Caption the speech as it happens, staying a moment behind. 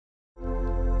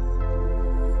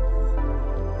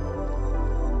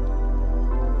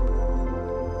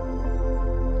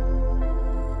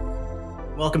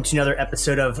Welcome to another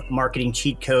episode of Marketing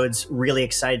Cheat Codes. Really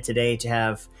excited today to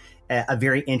have a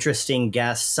very interesting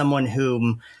guest, someone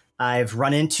whom I've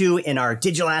run into in our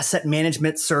digital asset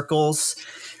management circles,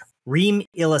 Reem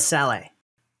El Asaleh.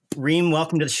 Reem,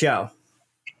 welcome to the show.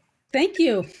 Thank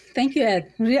you. Thank you,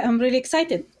 Ed. I'm really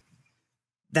excited.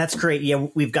 That's great. Yeah,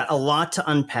 we've got a lot to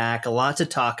unpack, a lot to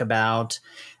talk about.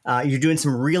 You're doing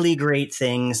some really great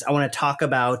things. I want to talk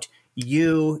about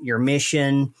you, your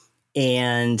mission,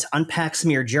 and unpack some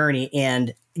of your journey.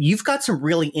 And you've got some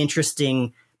really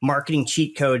interesting marketing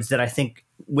cheat codes that I think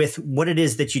with what it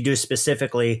is that you do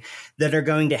specifically that are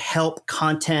going to help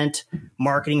content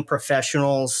marketing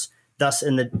professionals, thus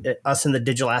us in the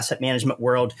digital asset management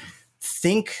world,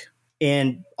 think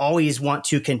and always want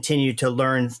to continue to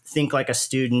learn, think like a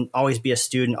student, always be a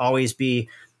student, always be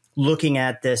looking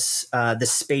at this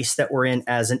space that we're in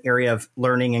as an area of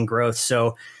learning and growth.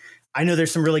 So I know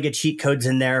there's some really good cheat codes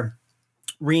in there.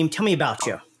 Reem, tell me about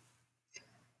you.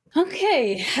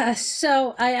 Okay,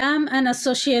 so I am an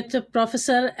associate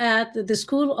professor at the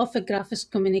School of Graphics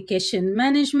Communication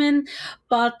Management,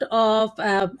 part of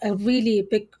a really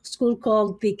big school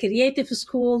called the Creative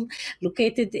School,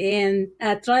 located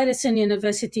at Ryerson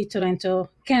University,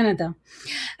 Toronto, Canada.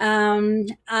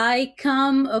 I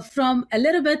come from a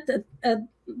little bit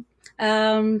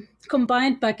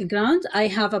combined background. I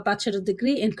have a bachelor's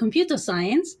degree in computer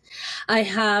science. I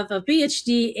have a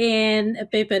PhD in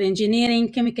paper engineering,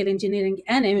 chemical engineering,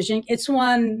 and imaging. It's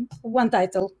one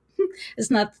title. It's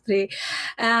not three.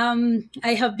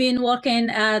 I have been working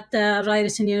at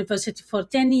Ryerson University for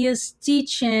 10 years,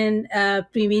 teaching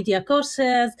pre-media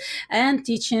courses and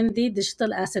teaching the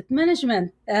digital asset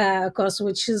management course,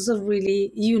 which is a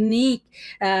really unique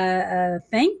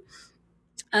thing.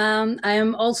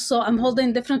 I'm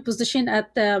holding different position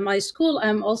at my school.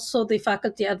 I'm also the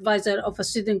faculty advisor of a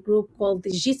student group called the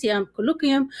GCM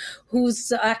Colloquium,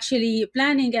 who's actually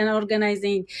planning and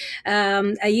organizing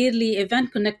a yearly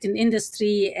event connecting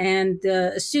industry and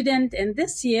student. And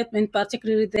this year, in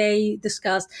particular, they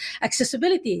discussed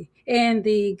accessibility in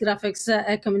the graphics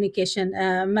communication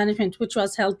management, which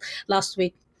was held last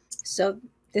week. So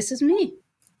this is me.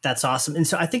 That's awesome. And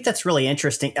so I think that's really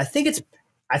interesting. I think it's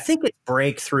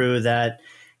breakthrough that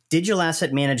digital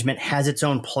asset management has its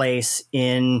own place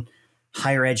in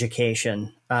higher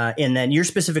education. And then you're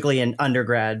specifically in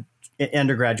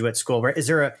undergraduate school, right? Is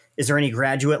there any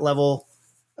graduate level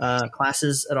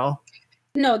classes at all?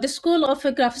 No, the School of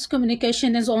Graphics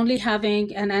Communication is only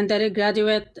having an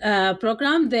undergraduate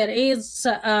program. There is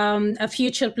a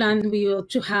future plan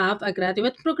to have a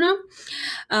graduate program.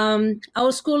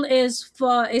 Our school is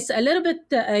a little bit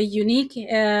unique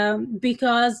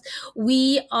because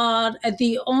we are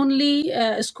the only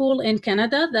school in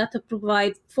Canada that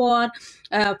provide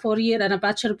 4-year and a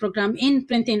bachelor program in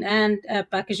printing and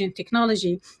packaging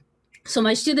technology. So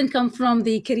my students come from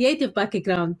the creative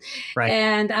background, right,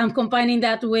 and I'm combining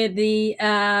that with the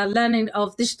learning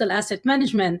of digital asset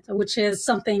management, which is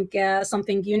something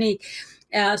unique.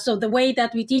 So the way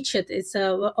that we teach it is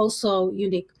also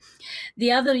unique.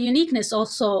 The other uniqueness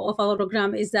also of our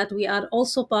program is that we are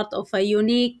also part of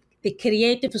the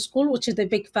creative school, which is the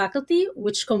big faculty,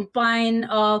 which combine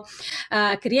other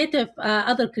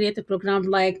creative programs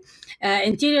like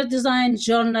interior design,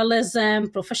 journalism,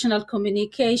 professional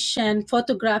communication,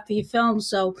 photography, film.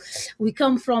 So we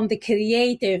come from the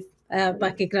creative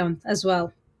background as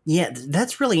well. Yeah,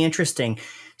 that's really interesting.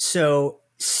 So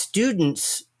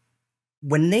students,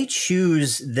 when they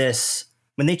see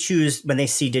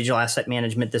digital asset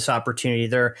management, this opportunity,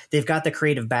 they've got the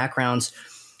creative backgrounds.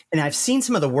 And I've seen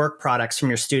some of the work products from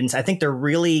your students. I think they're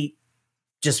really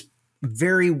just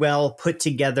very well put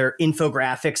together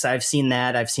infographics. I've seen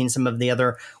that. I've seen some of the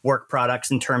other work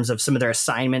products in terms of some of their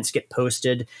assignments get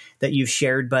posted that you've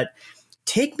shared. But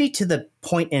take me to the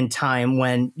point in time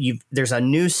when there's a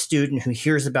new student who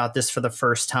hears about this for the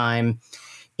first time.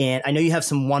 And I know you have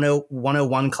some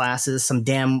 101 classes, some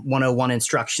DAM 101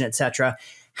 instruction, et cetera.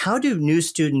 How do new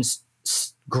students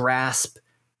grasp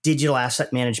digital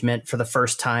asset management for the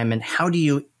first time, and how do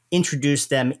you introduce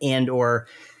them and or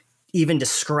even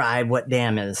describe what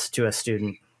DAM is to a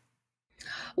student?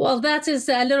 Well, that is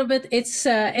a little bit, it's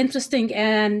interesting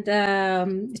and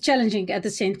challenging at the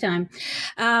same time.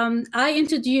 I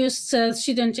introduced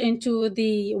students into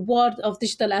the world of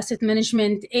digital asset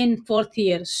management in 4th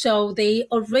year. So they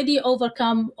already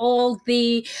overcome all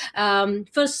the 1st,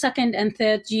 2nd, and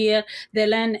 3rd year. They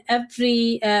learn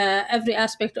every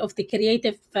aspect of the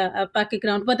creative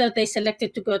background, whether they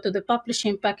selected to go to the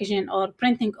publishing, packaging, or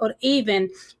printing, or even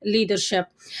leadership.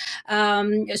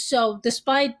 So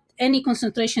despite any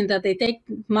concentration that they take.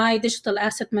 My digital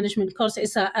asset management course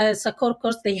is a core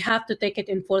course. They have to take it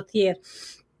in 4th year.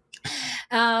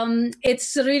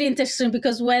 It's really interesting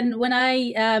because when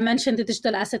I mentioned the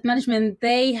digital asset management,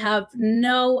 they have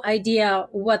no idea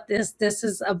what this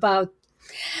is about.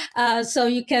 So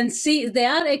you can see they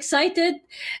are excited,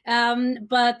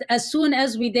 but as soon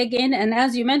as we dig in, and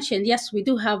as you mentioned, yes, we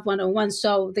do have one-on-one.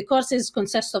 So the courses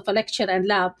consist of a lecture and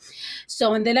lab.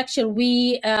 So in the lecture,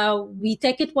 we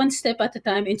take it one step at a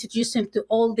time, introduce them to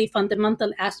all the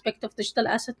fundamental aspect of digital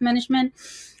asset management,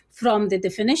 from the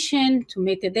definition to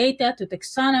metadata to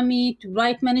taxonomy to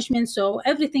right management. So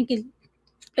every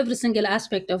single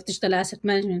aspect of digital asset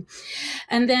management.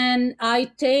 And then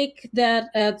I take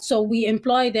that, so we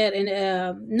employ their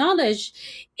knowledge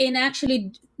in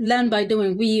actually learn by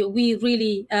doing. We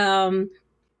really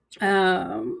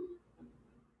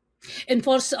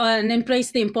enforce and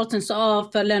embrace the importance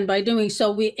of learn by doing.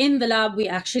 So we in the lab, we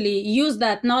actually use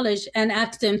that knowledge and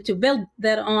ask them to build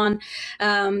their own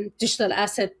digital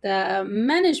asset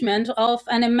management of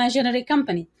an imaginary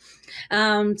company.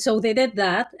 So they did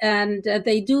that, and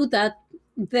they do that.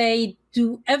 They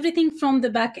do everything from the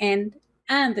back end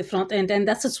and the front end, and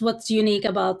that's what's unique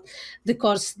about the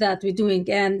course that we're doing.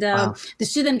 And Wow. the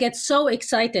student gets so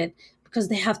excited because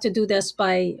they have to do this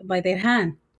by their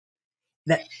hand.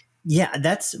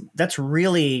 That's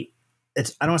really, I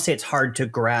don't want to say it's hard to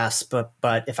grasp,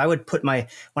 but if I would put when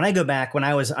I go back, when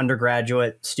I was an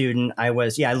undergraduate student, I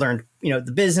learned,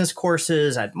 the business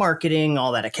courses, I had marketing,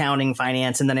 all that accounting,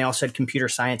 finance, and then I also had computer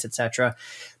science, etc.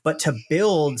 But to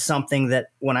build something that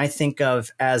when I think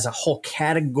of as a whole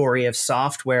category of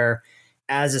software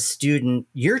as a student,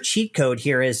 your cheat code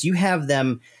here is you have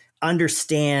them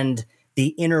understand the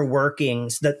inner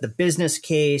workings, that the business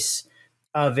case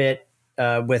of it,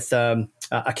 with a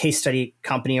case study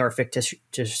company or a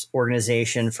fictitious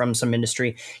organization from some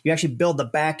industry. You actually build the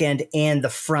back end and the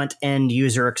front end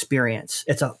user experience.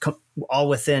 It's all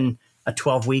within a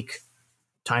 12-week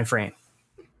time frame.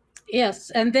 Yes,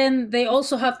 and then they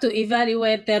also have to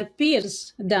evaluate their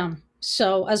peers down.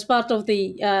 So as part of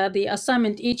the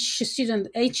assignment, each student,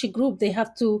 each group, they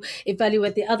have to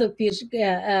evaluate the other peers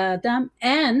down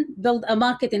and build a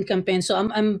marketing campaign. So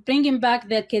I'm bringing back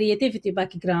their creativity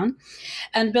background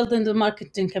and building the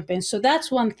marketing campaign. So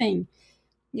that's one thing.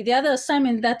 The other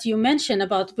assignment that you mentioned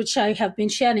about, which I have been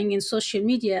sharing in social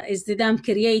media, is the damn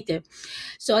creative.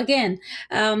 So again,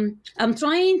 I'm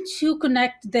trying to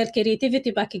connect their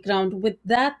creativity background with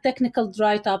that technical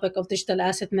dry topic of digital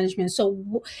asset management.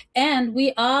 So, and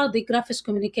we are the graphics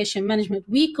communication management.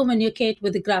 We communicate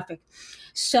with the graphic.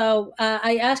 So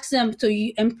I ask them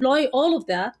to employ all of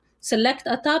that, select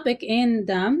a topic in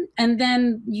them, and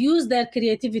then use their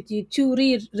creativity to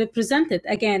represent it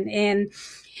again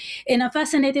in a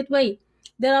fascinated way.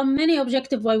 There are many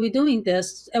objectives why we're doing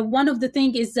this. One of the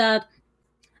things is that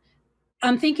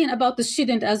I'm thinking about the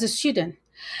student as a student.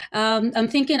 I'm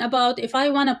thinking about if I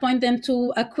want to point them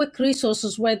to a quick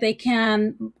resources where they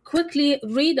can quickly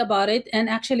read about it and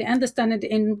actually understand it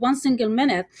in one single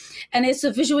minute, and it's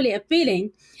visually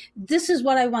appealing. This is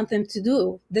what I want them to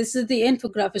do. This is the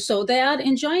infographic. So they are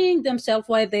enjoying themselves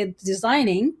while they're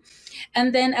designing.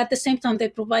 And then at the same time, they're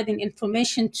providing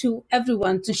information to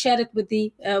everyone to share it with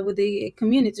the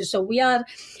community. So we are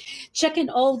checking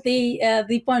all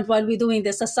the point while we're doing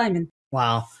this assignment.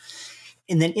 Wow.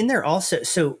 And then in there also,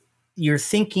 so you're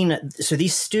thinking, so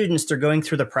these students, they're going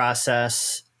through the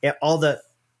process, all the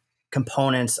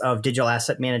components of digital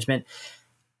asset management.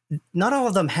 Not all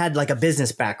of them had like a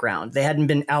business background. They hadn't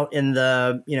been out in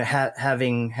the,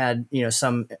 having had,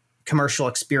 some commercial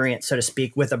experience, so to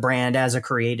speak, with a brand as a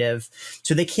creative.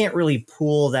 So they can't really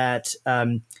pool that,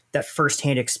 that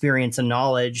firsthand experience and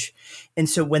knowledge. And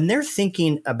so when they're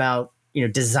thinking about,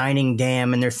 designing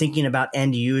DAM and they're thinking about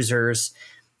end users,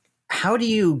 how do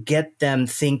you get them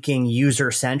thinking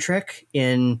user-centric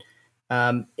in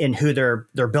who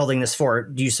they're building this for?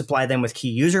 Do you supply them with key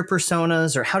user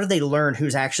personas, or how do they learn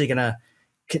who's actually going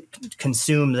to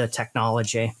consume the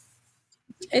technology?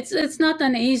 It's not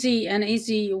an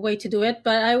easy way to do it,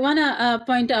 but I want to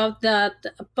point out that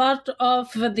part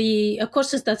of the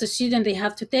courses that the student they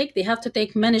have to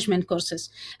take management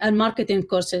courses and marketing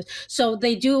courses. So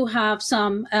they do have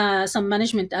some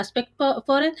management aspect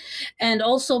for it, and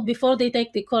also before they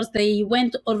take the course, they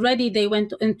went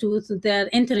into their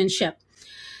internship.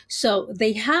 So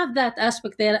they have that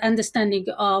aspect, their understanding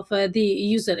of the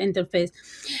user interface.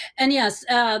 And yes,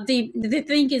 the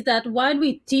thing is that while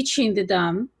we're teaching the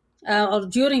DAM, or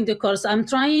during the course, I'm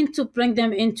trying to bring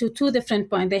them into two different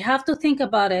points. They have to think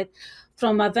about it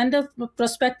from a vendor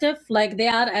perspective, like they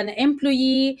are an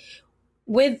employee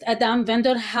with a DAM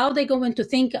vendor, how they're going to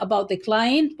think about the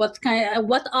client,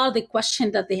 what are the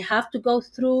questions that they have to go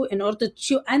through in order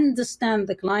to understand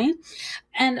the client.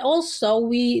 And also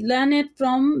we learn it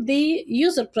from the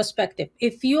user perspective.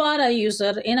 If you are a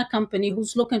user in a company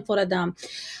who's looking for a DAM,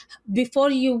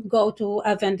 before you go to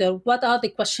a vendor, what are the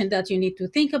questions that you need to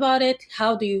think about it?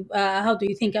 How do you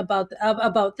think about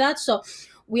that? So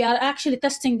we are actually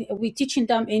we're teaching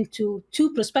them into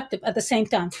two perspectives at the same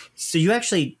time. So you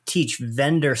actually teach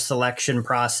vendor selection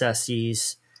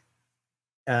processes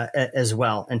as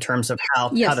well, in terms of how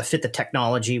to fit the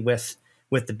technology with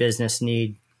the business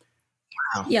need.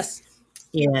 Wow. Yes.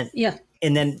 And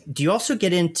then do you also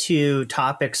get into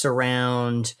topics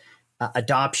around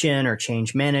adoption or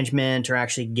change management, or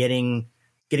actually getting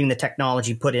the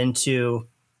technology put into?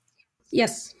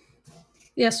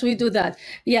 Yes, we do that.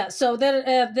 Yeah, so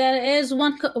there is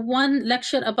one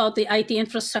lecture about the IT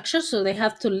infrastructure. So they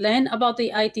have to learn about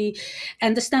the IT,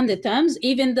 understand the terms,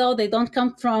 even though they don't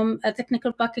come from a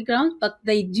technical background, but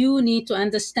they do need to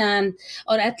understand,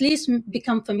 or at least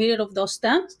become familiar with those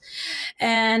terms.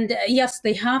 And yes,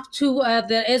 they have to.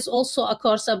 There is also a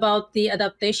course about the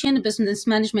adaptation, business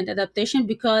management adaptation,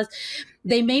 because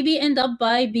they maybe end up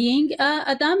by being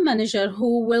a DAM manager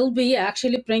who will be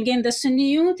actually bringing this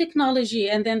new technology.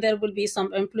 And then there will be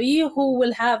some employee who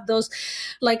will have those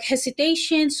like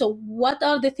hesitations. So what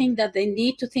are the things that they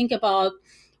need to think about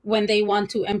when they want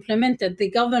to implement it,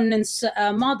 the governance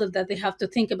model that they have to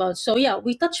think about? So yeah,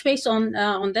 we touch base on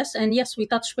this, and yes, we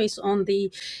touch base on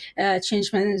the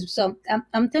change management. So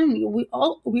I'm telling you,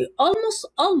 we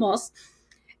almost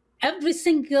every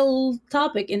single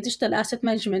topic in digital asset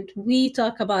management, we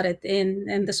talk about it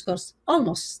in this course,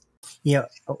 almost. Yeah,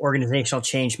 organizational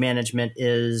change management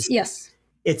is, yes,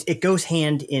 it goes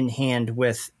hand in hand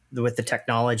with the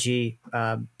technology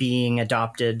being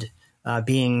adopted,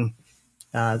 getting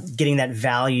that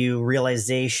value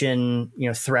realization,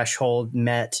 threshold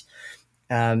met.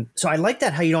 So I like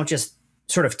that, how you don't just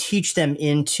sort of teach them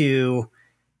into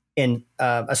in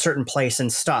a certain place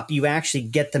and stop. You actually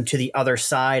get them to the other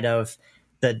side of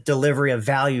the delivery of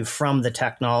value from the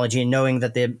technology, and knowing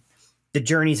that the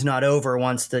journey's not over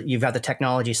once that you've got the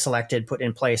technology selected, put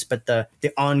in place, but the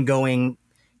ongoing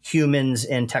humans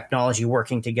and technology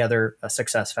working together, a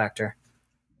success factor.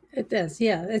 It is.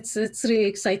 Yeah, it's really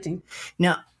exciting.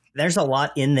 Now, there's a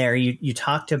lot in there. You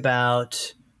talked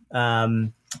about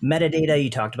metadata, you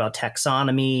talked about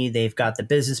taxonomy, they've got the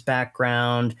business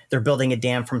background, they're building a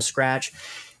dam from scratch.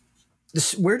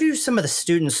 Where do some of the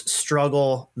students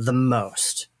struggle the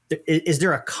most? Is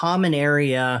there a common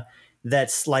area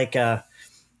that's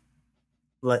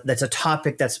that's a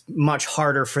topic that's much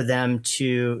harder for them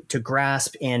to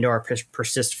grasp and or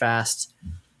persist fast?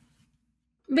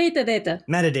 Metadata.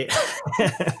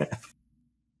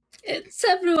 It's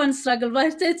everyone's struggle,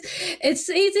 but it's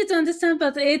easy to understand,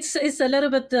 but it's a little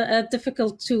bit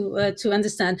difficult to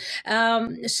understand.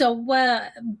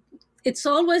 It's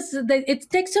always it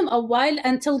takes them a while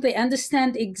until they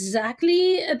understand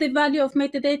exactly the value of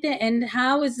metadata and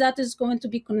how is going to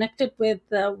be connected with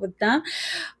them.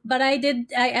 But I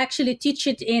actually teach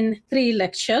it in 3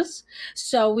 lectures.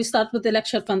 So we start with the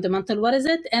lecture fundamental, what is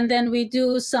it, and then we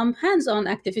do some hands-on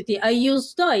activity. I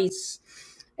use toys,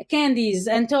 candies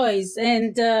and toys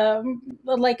and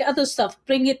like other stuff,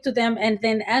 bring it to them, and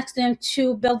then ask them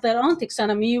to build their own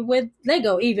taxonomy with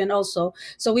Lego even also.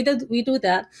 So we do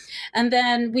that. And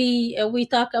then we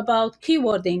talk about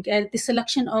keywording and the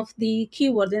selection of the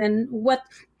keyword, and what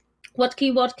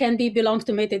keyword can belong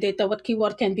to metadata, what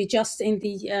keyword can be just in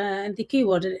the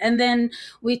keyword. And then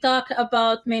we talk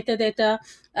about metadata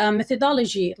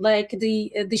methodology, like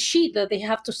the sheet that they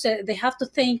have to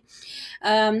think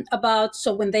about.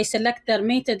 So when they select their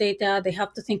metadata, they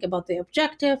have to think about the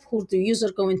objective, who the user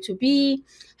going to be,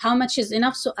 how much is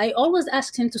enough. So I always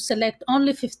ask him to select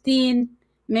only 15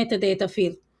 metadata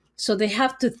field. So they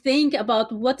have to think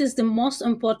about what is the most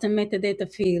important metadata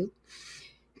field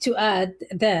to add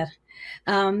there.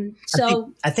 I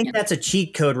think that's a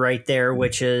cheat code right there,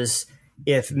 which is,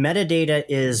 if metadata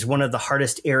is one of the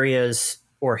hardest areas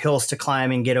or hills to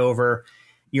climb and get over,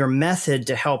 your method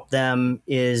to help them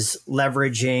is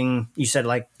leveraging, you said,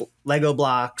 like Lego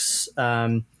blocks,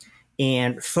 and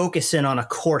focus in on a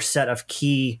core set of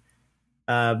key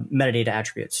metadata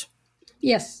attributes.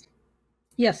 Yes,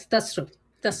 that's true.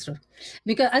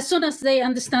 Because as soon as they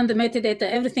understand the metadata,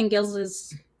 everything else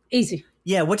is easy.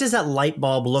 Yeah. What does that light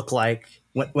bulb look like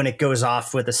when it goes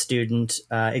off with a student?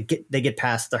 They get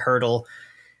past the hurdle.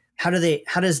 How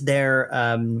does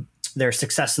their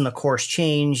success in the course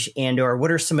change, and or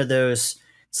what are some of those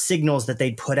signals that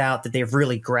they put out that they've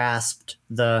really grasped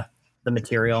the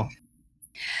material?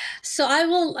 So I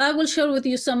will share with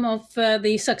you some of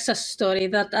the success story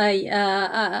that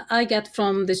I get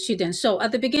from the students. So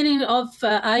at the beginning of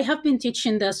I have been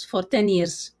teaching this for 10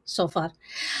 years so far.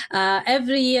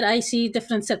 Every year I see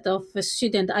different set of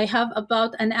students. I have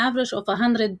about an average of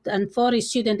 140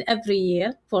 students every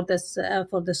year for this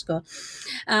course.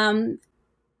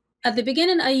 At the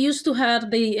beginning, I used to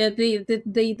have they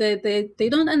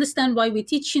don't understand why we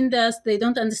teaching this. They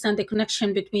don't understand the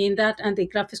connection between that and the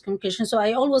graphics communication. So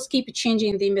I always keep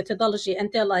changing the methodology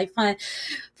until I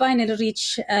finally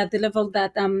reach the level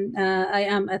that I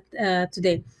am at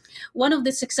today. One of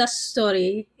the success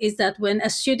story is that when a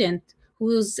student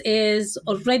who is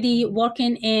already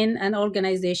working in an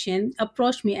organization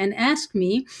approached me and asked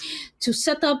me to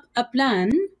set up a plan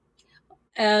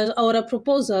or a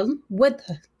proposal with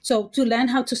her. So to learn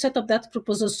how to set up that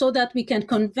proposal so that we can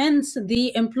convince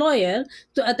the employer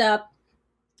to adapt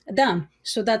them.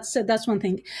 So that's one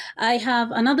thing. I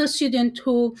have another student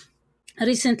who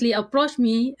recently approached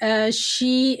me.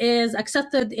 She is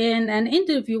accepted in an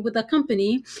interview with a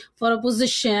company for a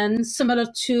position similar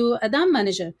to a dam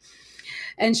manager.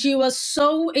 And she was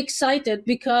so excited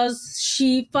because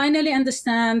she finally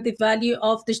understands the value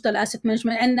of digital asset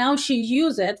management, and now she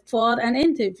uses it for an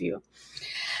interview.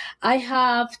 I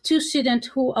have two students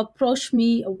who approached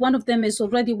me. One of them is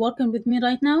already working with me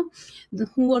right now,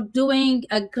 who are doing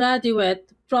a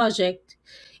graduate project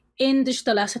in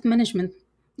digital asset management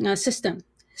system.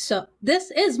 So this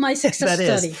is my success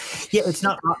story. Yeah, it's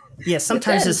not. Yeah,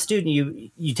 sometimes as a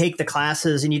student, you take the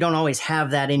classes and you don't always have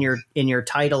that in your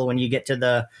title when you get to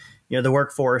the the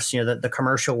workforce, the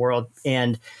commercial world.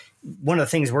 And one of the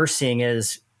things we're seeing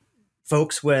is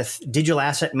folks with digital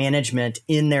asset management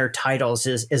in their titles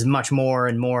is much more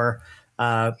and more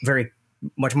very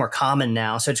much more common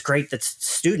now. So it's great that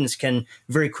students can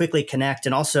very quickly connect,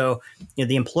 and also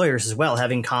the employers as well,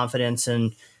 having confidence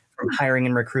and hiring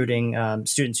and recruiting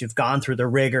students who've gone through the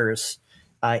rigors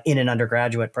in an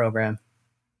undergraduate program.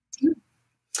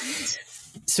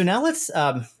 So now let's,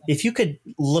 if you could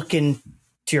look into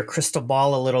your crystal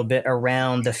ball a little bit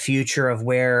around the future of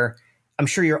where, I'm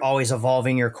sure you're always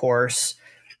evolving your course.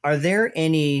 What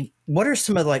are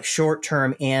some of the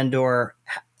short-term or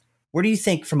where do you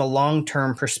think from a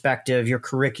long-term perspective your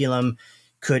curriculum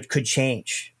could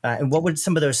change? And what would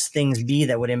some of those things be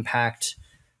that would impact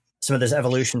some of those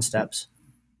evolution steps?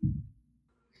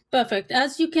 Perfect.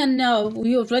 As you can know,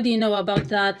 you already know about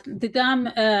that. The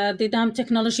dam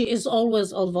technology is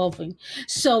always evolving.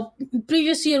 So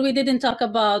previous year we didn't talk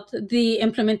about the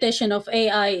implementation of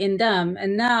AI in dam,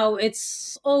 and now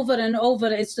it's over and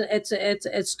over.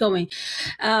 It's going.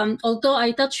 Although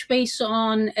I touch base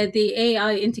on the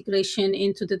AI integration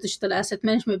into the digital asset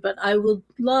management, but I would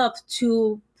love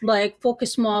to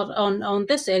focus more on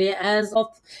this area as of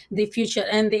the future.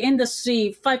 And the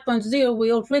industry 5.0,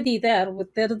 we're already there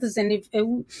with the design.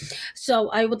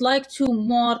 So I would like to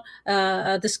more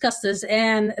discuss this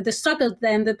and the struggle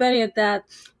and the barrier that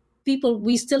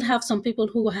we still have some people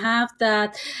who have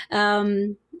that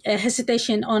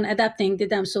hesitation on adapting the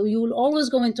dam. So you will always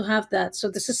going to have that. So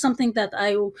this is something that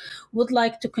I would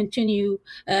like to continue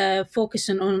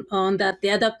focusing on that. The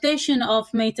adaptation of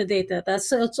metadata,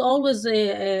 it's always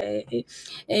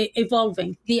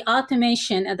evolving. The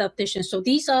automation adaptation. So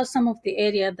these are some of the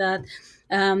area that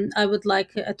I would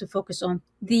like to focus on.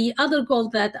 The other goal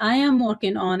that I am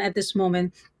working on at this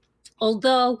moment,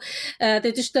 although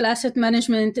the digital asset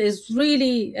management is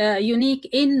really unique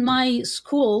in my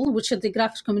school, which is the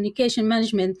graphics communication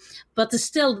management, but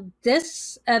still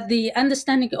the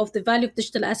understanding of the value of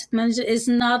digital asset management is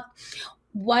not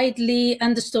widely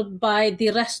understood by the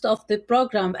rest of the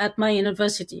program at my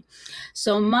university.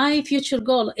 So my future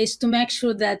goal is to make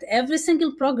sure that every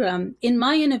single program in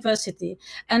my university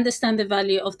understand the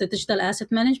value of the digital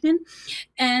asset management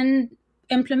and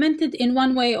implemented in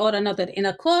one way or another, in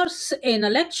a course, in a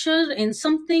lecture, in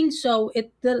something. So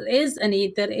there is a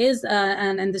need, there is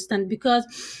an understand, because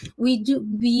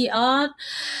we are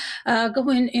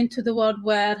going into the world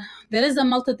where there is a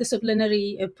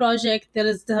multidisciplinary project. There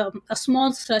is a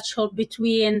small threshold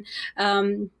between,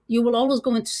 you will always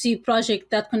going to see projects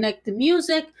that connect the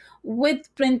music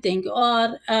with printing,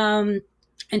 or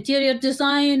interior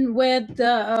design with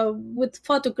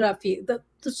photography.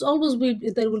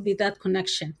 There will be that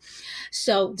connection.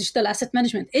 So digital asset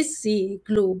management is the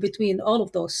glue between all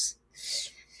of those.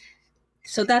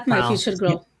 So that's my future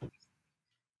goal.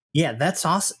 Yeah, that's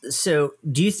awesome. So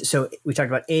so we talked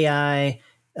about AI,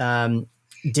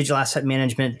 digital asset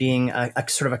management being a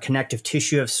sort of a connective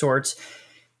tissue of sorts.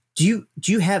 Do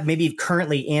you have, maybe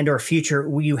currently and or future,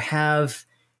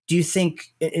 do you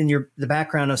think in the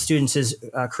background of students is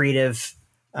creative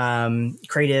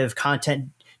creative content.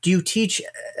 Do you teach,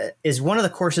 is one of the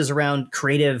courses around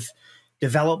creative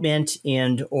development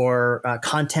and or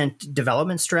content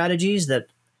development strategies that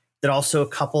also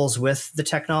couples with the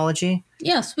technology?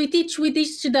 Yes, we teach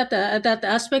that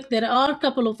aspect. There are a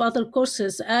couple of other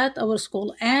courses at our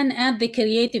school and at the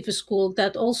creative school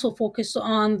that also focus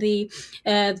on the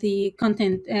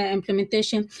content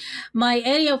implementation. My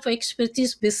area of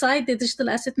expertise beside the digital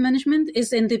asset management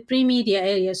is in the pre-media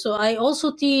area. So I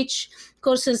also teach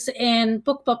courses in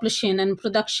book publishing and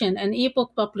production and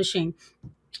ebook publishing.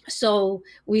 So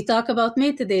we talk about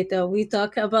metadata. We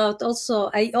talk about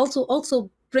I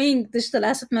also bring digital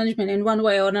asset management in one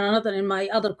way or another in my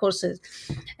other courses.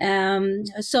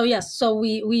 So yes, so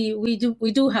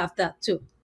we do have that too.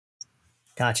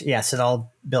 Gotcha. Yes, it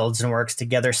all builds and works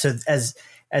together. So as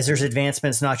there's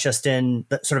advancements, not just in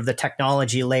the, sort of the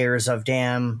technology layers of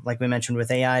DAM, like we mentioned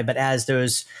with AI, but as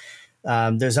those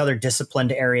other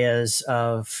disciplined areas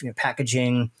of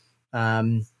packaging,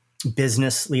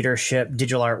 business leadership,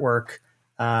 digital artwork,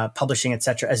 publishing,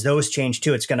 etc. As those change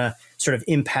too, it's going to sort of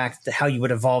impact how you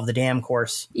would evolve the DAM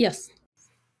course. Yes.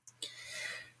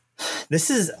 This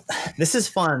is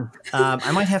fun.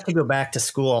 I might have to go back to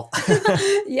school.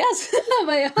 Yes,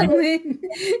 by all means.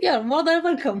 You're more than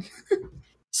welcome.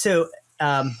 So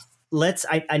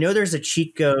I know there's a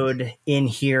cheat code in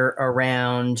here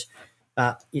around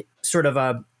sort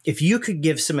of if you could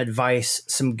give some advice,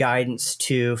 some guidance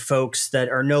to folks that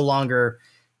are no longer,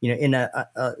 in a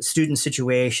student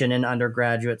situation in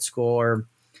undergraduate school, or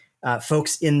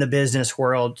folks in the business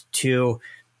world, to,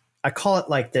 I call it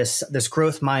like this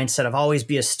growth mindset of always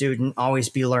be a student, always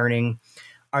be learning.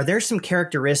 Are there some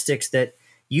characteristics that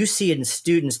you see in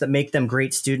students that make them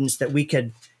great students that we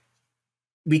could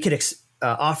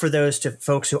offer those to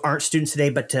folks who aren't students today,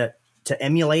 but to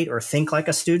emulate or think like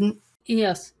a student?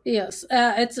 Yes.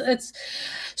 It's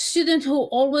students who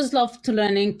always love to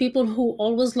learning, people who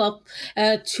always love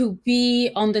to be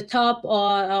on the top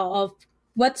of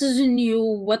what is new,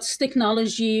 what's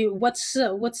technology, what's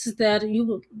there.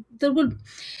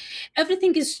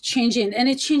 Everything is changing, and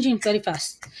it's changing very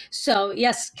fast. So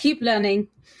yes, keep learning.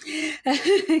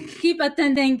 Keep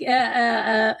attending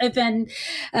event.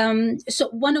 So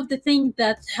one of the things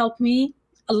that helped me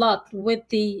a lot with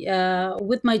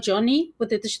my journey with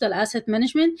the digital asset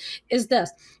management is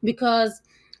this, because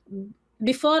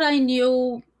before I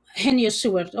knew Henry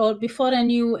Stewart, or before I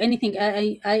knew anything,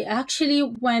 I actually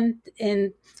went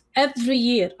in every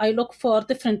year. I look for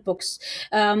different books,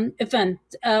 event,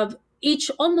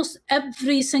 almost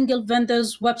every single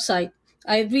vendor's website.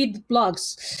 I read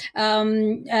blogs,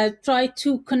 try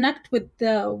to connect with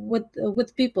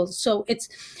people. So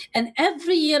and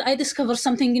every year I discover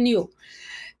something new,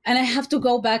 and I have to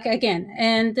go back again.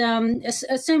 And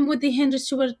same with the Henry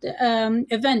Stewart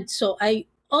event. So I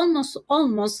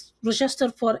almost register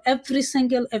for every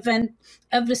single event,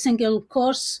 every single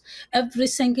course,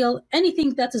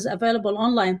 anything that is available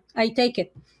online. I take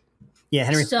it. Yeah,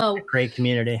 Henry's a great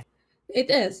community. It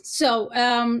is. So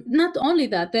not only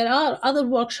that, there are other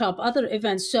workshops, other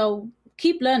events. So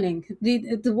keep learning.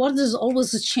 The world is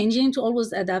always changing, to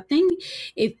always adapting.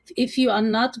 If you are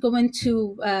not going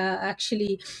to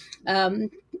actually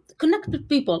connect with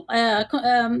people,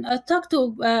 talk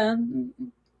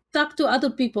to other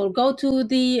people, go to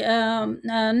the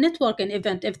networking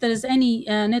event. If there is any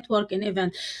networking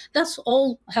event, that's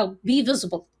all help. Be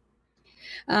visible.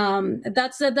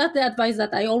 That's the advice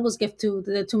that I always give to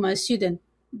my student.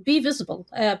 Be visible,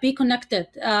 be connected,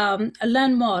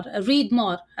 learn more, read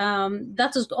more.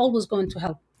 That is always going to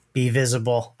help. Be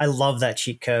visible. I love that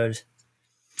cheat code.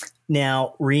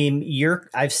 Now, Reem,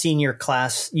 I've seen your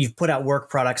class. You've put out work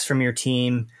products from your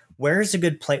team. Where's a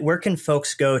good place? Where can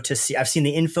folks go to see? I've seen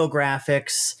the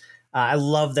infographics. I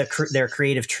love their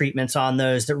creative treatments on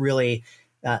those that really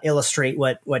illustrate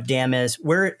what DAM is.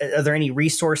 Where are there any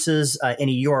resources,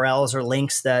 any URLs or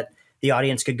links that the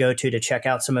audience could go to check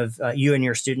out some of you and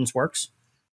your students' works?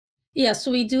 Yes,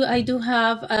 we do. I do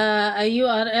have a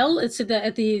URL. It's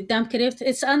at the DAM Creative.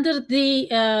 It's under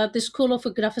the School of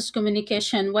Graphics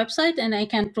Communication website, and I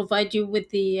can provide you with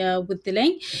the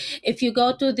link. If you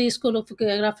go to the School of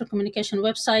Graphics Communication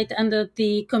website, under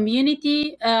the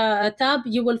Community tab,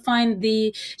 you will find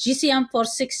the GCM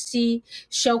 460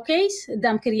 Showcase,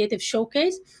 DAM Creative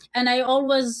Showcase. And I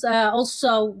always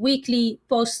also weekly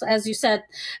post, as you said,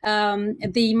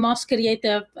 the most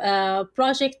creative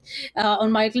project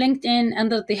on my LinkedIn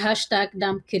under the hashtag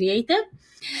DAM Creative.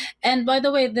 And by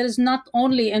the way, there is not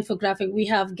only infographic. We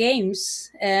have games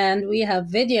and we have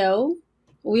video.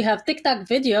 We have TikTok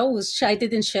video, which I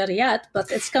didn't share yet,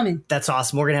 but it's coming. That's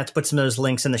awesome. We're going to have to put some of those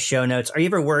links in the show notes. Are you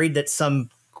ever worried that some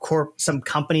some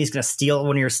company is going to steal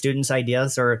one of your students'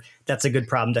 ideas, or that's a good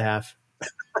problem to have?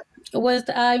 Well,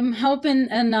 I'm hoping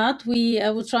not.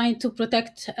 We're trying to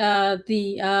protect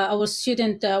our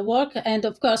student work, and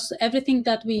of course, everything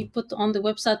that we put on the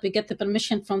website, we get the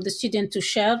permission from the student to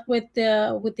share with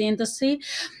the industry.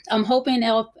 I'm hoping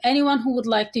if anyone who would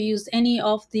like to use any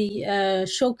of the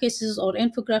showcases or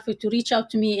infographic to reach out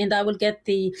to me, and I will get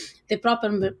the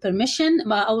proper permission.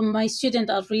 My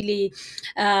students are really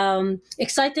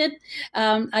excited.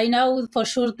 I know for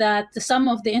sure that some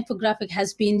of the infographic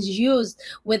has been used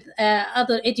with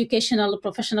other educational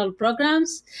professional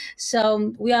programs.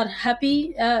 So we are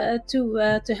happy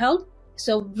to help.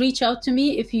 So reach out to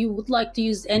me if you would like to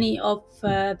use any of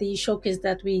the showcase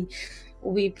that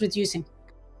we producing.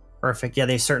 Perfect. Yeah,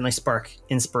 they certainly spark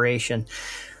inspiration.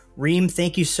 Reem,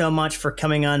 thank you so much for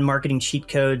coming on Marketing Cheat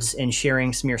Codes and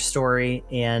sharing some of your story.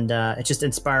 And it's just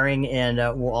inspiring, and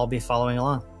we'll all be following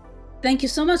along. Thank you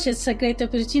so much. It's a great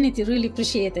opportunity. Really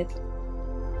appreciate it.